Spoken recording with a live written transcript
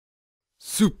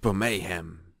Super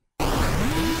Mayhem.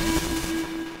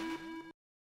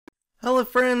 Hello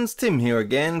friends, Tim here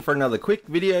again for another quick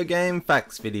video game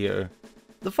facts video.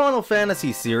 The Final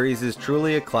Fantasy series is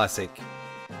truly a classic.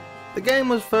 The game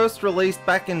was first released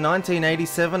back in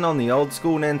 1987 on the old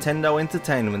school Nintendo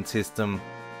Entertainment System,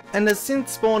 and has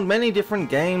since spawned many different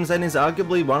games and is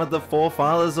arguably one of the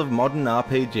forefathers of modern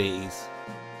RPGs.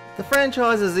 The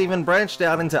franchise has even branched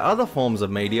out into other forms of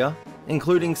media,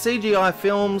 including CGI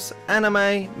films,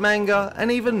 anime, manga,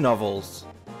 and even novels.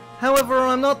 However,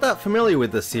 I'm not that familiar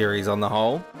with the series on the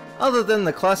whole, other than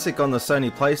the classic on the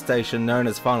Sony PlayStation known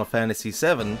as Final Fantasy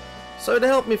VII, so to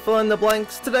help me fill in the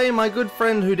blanks, today my good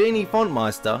friend Houdini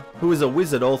Fontmeister, who is a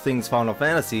wizard all things Final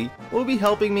Fantasy, will be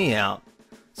helping me out.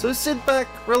 So sit back,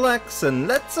 relax, and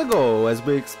let's go as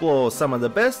we explore some of the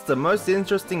best and most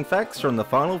interesting facts from the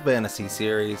Final Fantasy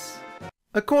series.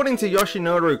 According to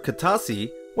Yoshinori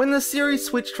Kitase, when the series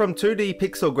switched from 2D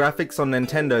pixel graphics on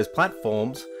Nintendo's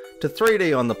platforms to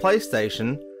 3D on the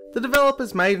PlayStation, the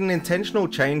developers made an intentional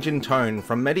change in tone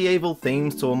from medieval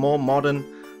themes to a more modern,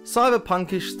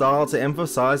 cyberpunkish style to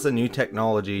emphasize the new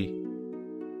technology.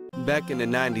 Back in the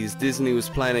 90s, Disney was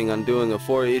planning on doing a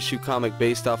 4-issue comic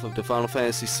based off of the Final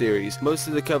Fantasy series. Most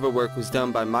of the cover work was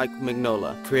done by Mike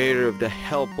Mignola, creator of the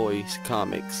Hellboy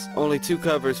comics. Only 2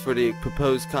 covers for the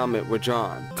proposed comic were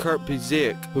drawn. Kurt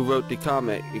Busiek, who wrote the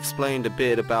comic, explained a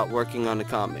bit about working on the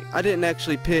comic. I didn't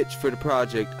actually pitch for the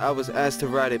project. I was asked to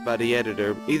write it by the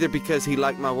editor, either because he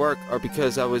liked my work or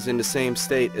because I was in the same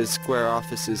state as Square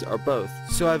offices, or both.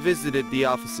 So I visited the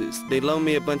offices. They loaned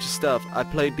me a bunch of stuff. I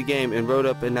played the game and wrote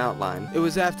up an outline. It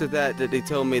was after that they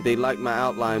told me they liked my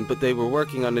outline, but they were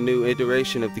working on a new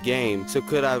iteration of the game, so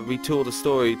could I retool the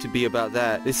story to be about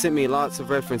that. They sent me lots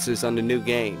of references on the new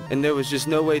game, and there was just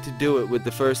no way to do it with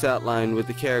the first outline with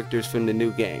the characters from the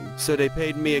new game. So they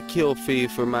paid me a kill fee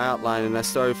for my outline, and I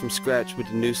started from scratch with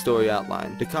the new story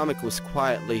outline. The comic was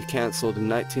quietly cancelled in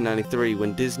 1993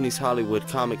 when Disney's Hollywood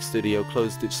comic studio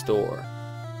closed its store.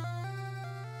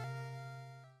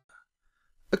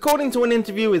 According to an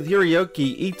interview with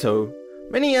Hiroyuki Ito,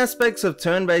 many aspects of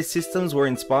turn-based systems were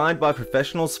inspired by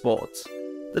professional sports.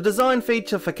 The design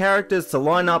feature for characters to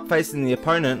line up facing the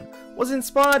opponent was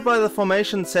inspired by the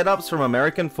formation setups from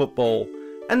American football,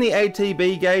 and the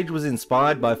ATB gauge was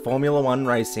inspired by Formula 1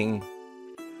 racing.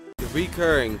 The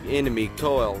recurring enemy,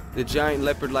 Coil, the giant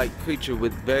leopard-like creature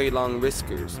with very long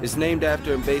whiskers, is named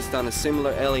after and based on a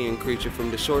similar alien creature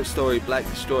from the short story Black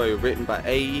Destroyer written by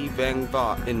A.E. Van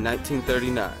Vogt in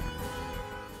 1939.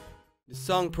 The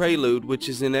song Prelude, which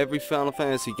is in every Final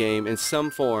Fantasy game in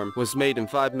some form, was made in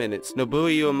 5 minutes. Nobuo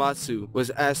Uematsu was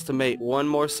asked to make one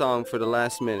more song for the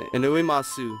last minute, and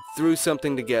Uematsu threw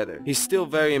something together. He's still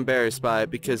very embarrassed by it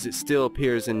because it still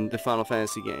appears in the Final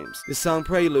Fantasy games. The song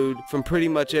Prelude, from pretty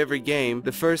much every game,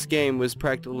 the first game was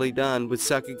practically done with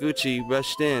Sakaguchi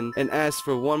rushed in and asked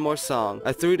for one more song.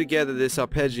 I threw together this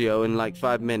arpeggio in like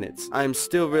 5 minutes. I am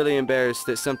still really embarrassed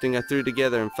that something I threw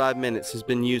together in 5 minutes has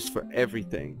been used for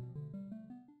everything.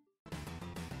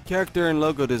 Character and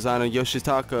logo designer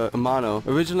Yoshitaka Amano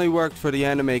originally worked for the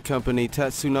anime company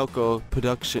Tatsunoko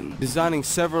Production, designing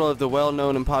several of the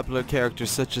well-known and popular characters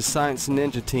such as Science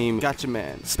Ninja Team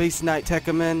Gatchaman, Space Knight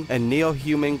Tekkaman, and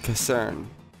Neo-Human Kasern.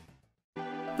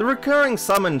 The recurring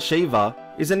summon Shiva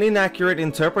is an inaccurate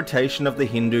interpretation of the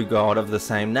Hindu god of the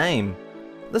same name.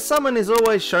 The summon is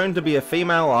always shown to be a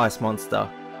female ice monster,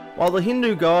 while the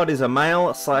Hindu god is a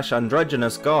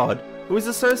male/androgynous god who is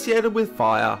associated with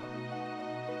fire.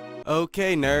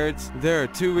 Okay nerds, there are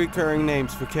 2 recurring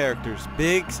names for characters,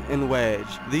 Biggs and Wedge.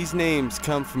 These names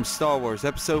come from Star Wars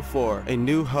Episode 4, A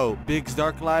New Hope, Biggs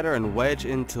Darklighter and Wedge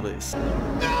Intilis.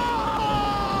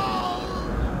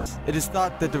 It is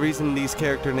thought that the reason these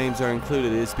character names are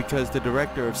included is because the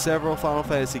director of several Final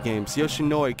Fantasy games,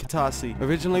 Yoshinori Kitase,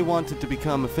 originally wanted to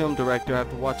become a film director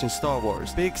after watching Star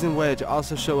Wars. Biggs and Wedge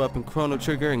also show up in Chrono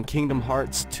Trigger and Kingdom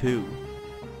Hearts 2.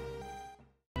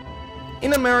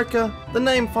 In America, the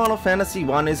name Final Fantasy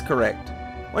I is correct.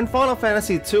 When Final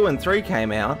Fantasy II and III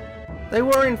came out, they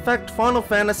were in fact Final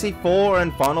Fantasy IV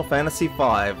and Final Fantasy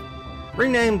V,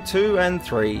 renamed 2 and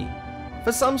 3.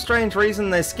 For some strange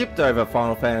reason they skipped over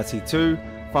Final Fantasy II,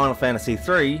 Final Fantasy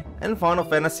III, and Final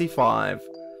Fantasy V.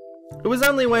 It was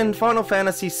only when Final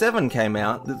Fantasy VII came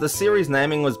out that the series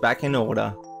naming was back in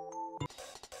order.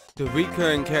 The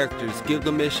recurring characters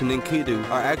Gilgamesh and Enkidu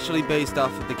are actually based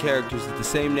off of the characters of the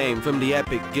same name from the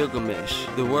epic Gilgamesh,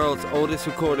 the world's oldest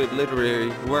recorded literary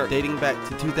work dating back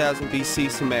to 2000 BC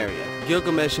Sumeria.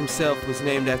 Gilgamesh himself was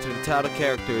named after the title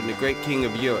character in the Great King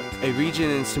of Uruk, a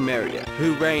region in Sumeria,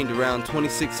 who reigned around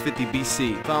 2650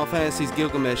 BC. Final Fantasy's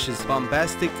Gilgamesh's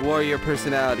bombastic warrior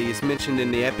personality is mentioned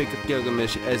in the epic of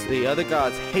Gilgamesh, as the other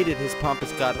gods hated his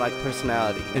pompous godlike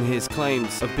personality and his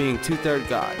claims of being two-third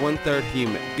god, one-third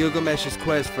human. Gilgamesh's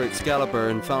quest for Excalibur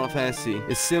in Final Fantasy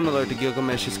is similar to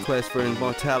Gilgamesh's quest for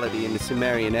immortality in the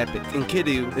Sumerian epic.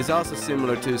 Enkidu is also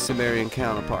similar to his Sumerian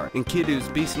counterpart. Enkidu's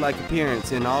beast-like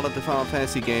appearance in all of the Final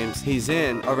Fantasy games he's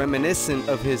in are reminiscent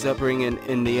of his upbringing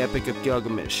in the epic of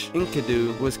Gilgamesh.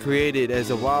 Enkidu was created as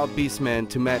a wild beastman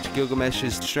to match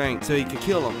Gilgamesh's strength so he could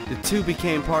kill him. The two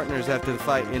became partners after the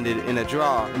fight ended in a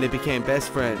draw, and they became best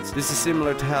friends. This is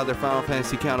similar to how their Final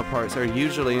Fantasy counterparts are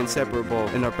usually inseparable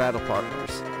and are battle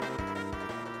partners.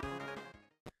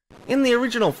 In the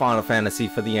original Final Fantasy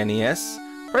for the NES,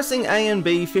 pressing A and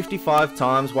B 55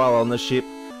 times while on the ship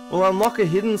will unlock a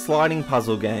hidden sliding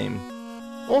puzzle game.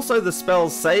 Also, the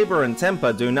spells Saber and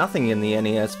Temper do nothing in the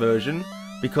NES version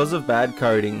because of bad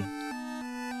coding.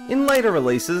 In later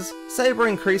releases, Saber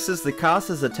increases the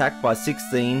caster's attack by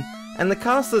 16 and the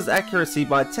caster's accuracy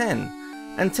by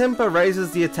 10, and Temper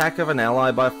raises the attack of an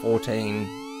ally by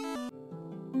 14.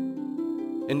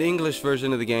 In the English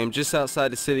version of the game, just outside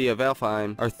the city of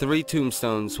Alfheim, are 3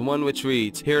 tombstones, one which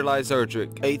reads, "Here lies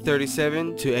Erdrick,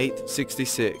 837 to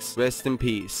 866. Rest in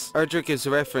peace." Erdrick is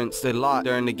referenced a lot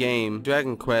during the game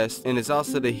Dragon Quest and is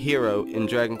also the hero in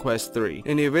Dragon Quest III.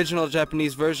 In the original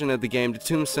Japanese version of the game, the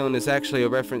tombstone is actually a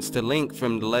reference to Link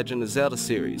from the Legend of Zelda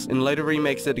series. In later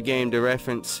remakes of the game, the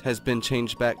reference has been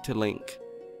changed back to Link.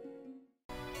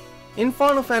 In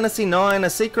Final Fantasy IX, a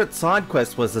secret side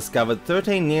quest was discovered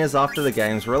 13 years after the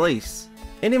game's release.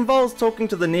 It involves talking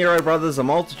to the Nero brothers a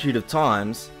multitude of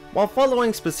times, while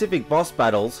following specific boss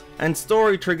battles and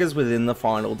story triggers within the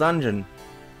final dungeon.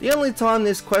 The only time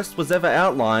this quest was ever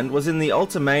outlined was in the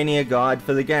Ultimania guide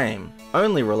for the game,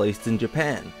 only released in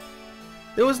Japan.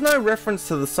 There was no reference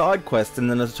to the side quest in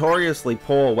the notoriously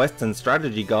poor Western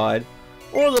strategy guide,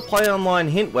 or the PlayOnline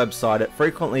hint website it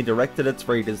frequently directed its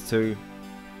readers to.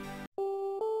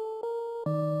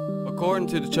 According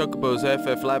to the Chocobo's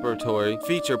FF Laboratory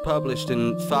feature published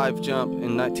in 5 Jump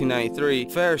in 1993,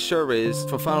 Farah Shuriz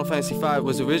for Final Fantasy V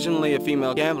was originally a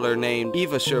female gambler named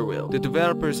Eva Sherwill. The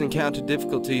developers encountered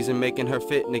difficulties in making her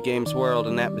fit in the game's world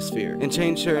and atmosphere, and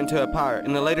changed her into a pirate.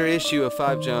 In a later issue of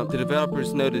 5 Jump, the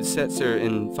developers noted Setzer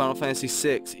in Final Fantasy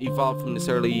VI evolved from this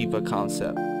early Eva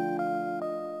concept.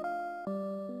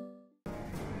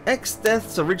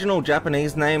 Exdeath's original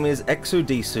Japanese name is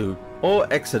Exudisu, or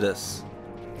Exodus.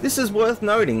 This is worth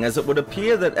noting, as it would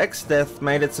appear that Exdeath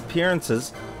made its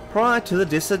appearances prior to the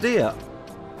Dissidia.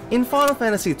 In Final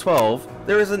Fantasy XII,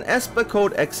 there is an Esper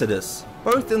called Exodus,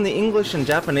 both in the English and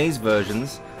Japanese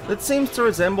versions, that seems to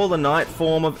resemble the knight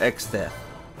form of Exdeath.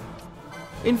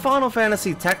 In Final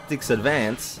Fantasy Tactics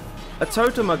Advance, a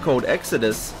Totema called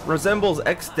Exodus resembles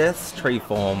Exdeath's tree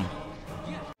form.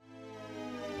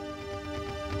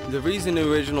 The reason the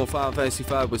original Final Fantasy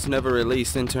V was never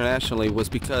released internationally was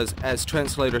because, as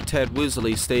translator Ted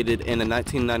Woosley stated in a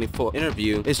 1994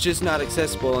 interview, it's just not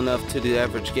accessible enough to the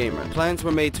average gamer. Plans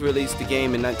were made to release the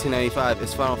game in 1995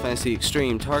 as Final Fantasy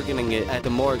Extreme, targeting it at the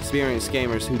more experienced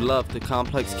gamers who loved the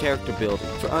complex character building.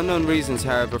 For unknown reasons,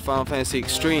 however, Final Fantasy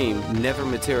Extreme never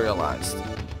materialized.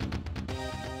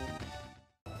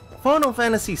 Final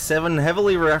Fantasy VII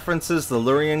heavily references the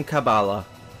Lurian Kabbalah.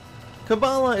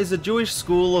 Kabbalah is a Jewish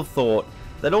school of thought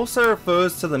that also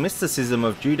refers to the mysticism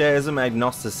of Judaism and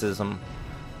Gnosticism,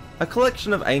 a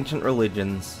collection of ancient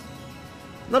religions.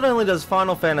 Not only does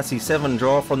Final Fantasy VII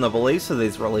draw from the beliefs of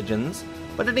these religions,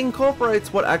 but it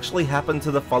incorporates what actually happened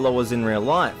to the followers in real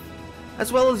life,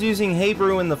 as well as using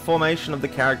Hebrew in the formation of the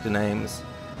character names.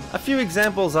 A few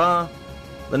examples are: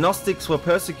 the Gnostics were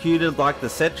persecuted like the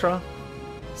Setra.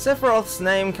 Sephiroth's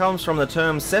name comes from the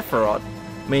term Sephiroth,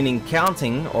 meaning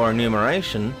counting or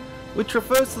enumeration, which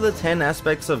refers to the 10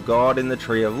 aspects of God in the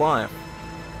Tree of Life.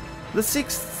 The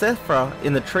 6th Sephra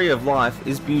in the Tree of Life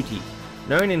is beauty,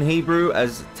 known in Hebrew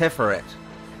as Teferet.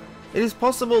 It is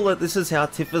possible that this is how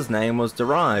Tifa's name was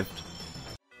derived.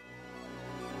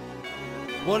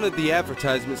 One of the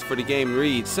advertisements for the game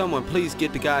reads, "Someone please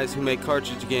get the guys who make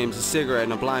cartridge games a cigarette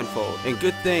and a blindfold." And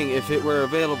good thing, if it were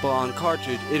available on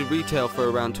cartridge, it'd retail for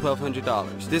around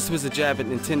 $1,200. This was a jab at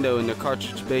Nintendo and their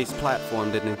cartridge-based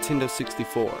platform, the Nintendo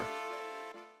 64.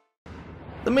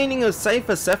 The meaning of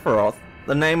Sefer Sephiroth,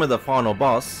 the name of the final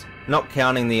boss, not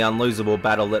counting the unlosable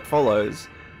battle that follows,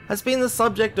 has been the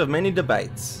subject of many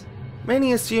debates.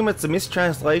 Many assume it's a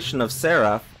mistranslation of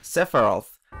Seraph,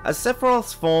 Sephiroth, as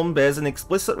Sephiroth's form bears an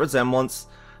explicit resemblance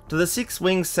to the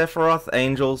six-winged Sephiroth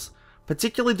angels,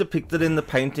 particularly depicted in the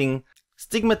painting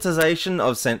Stigmatization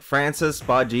of St. Francis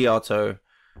by Giotto.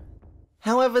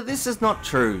 However, this is not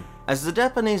true, as the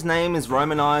Japanese name is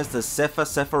romanized as Sefer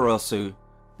Sephirosu.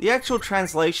 The actual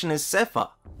translation is Sefer,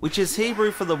 which is Hebrew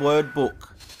for the word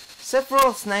book.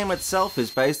 Sephiroth's name itself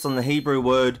is based on the Hebrew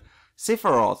word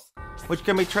Sephiroth, which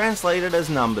can be translated as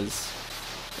numbers.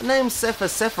 The name Sefer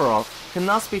Sephiroth can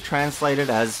thus be translated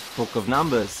as Book of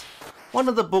Numbers, one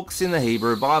of the books in the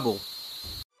Hebrew Bible.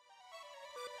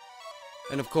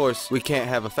 And of course, we can't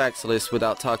have a facts list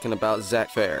without talking about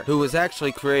Zack Fair, who was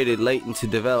actually created late into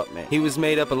development. He was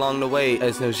made up along the way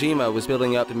as Nojima was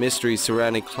building up the mysteries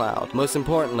surrounding Cloud. Most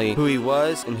importantly, who he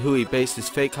was and who he based his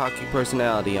fake hockey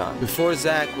personality on. Before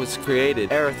Zack was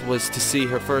created, Aerith was to see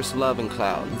her first love in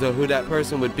Cloud, though who that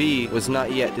person would be was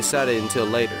not yet decided until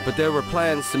later. But there were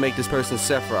plans to make this person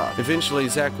Sephiroth. Eventually,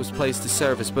 Zack was placed to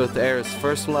serve as both Aerith's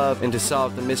first love and to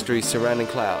solve the mysteries surrounding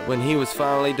Cloud. When he was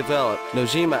finally developed,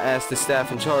 Nojima asked the staff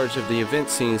in charge of the event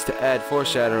scenes to add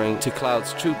foreshadowing to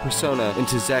Cloud's true persona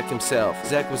into Zack himself.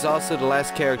 Zack was also the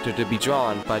last character to be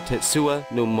drawn by Tetsuya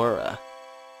Nomura.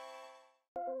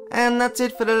 And that's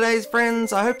it for today's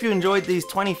friends. I hope you enjoyed these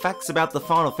 20 facts about the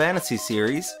Final Fantasy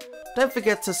series. Don't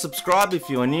forget to subscribe if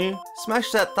you are new, smash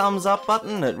that thumbs up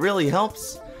button, it really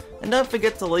helps, and don't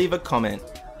forget to leave a comment.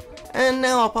 And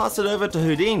now I'll pass it over to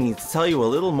Houdini to tell you a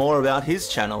little more about his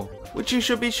channel, which you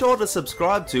should be sure to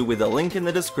subscribe to with a link in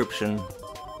the description.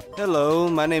 Hello,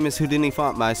 my name is Houdini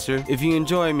Fontmeister. If you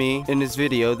enjoy me in this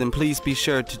video, then please be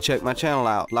sure to check my channel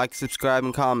out. Like, subscribe,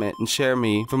 and comment, and share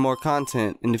me for more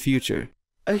content in the future.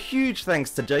 A huge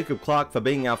thanks to Jacob Clark for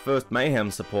being our first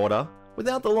Mayhem supporter.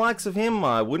 Without the likes of him,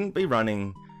 I wouldn't be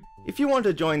running. If you want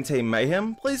to join Team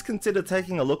Mayhem, please consider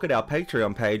taking a look at our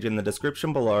Patreon page in the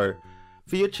description below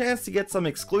for your chance to get some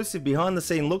exclusive behind the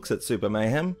scene looks at Super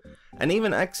Mayhem, and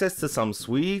even access to some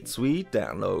sweet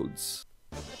downloads.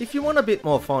 If you want a bit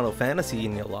more Final Fantasy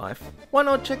in your life, why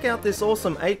not check out this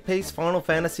awesome 8-piece Final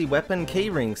Fantasy weapon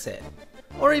keyring set?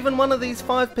 Or even one of these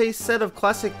 5-piece set of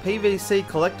classic PVC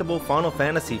collectible Final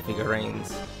Fantasy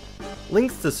figurines.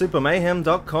 Links to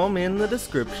supermayhem.com in the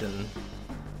description.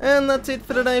 And that's it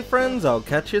for today friends, I'll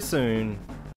catch you soon.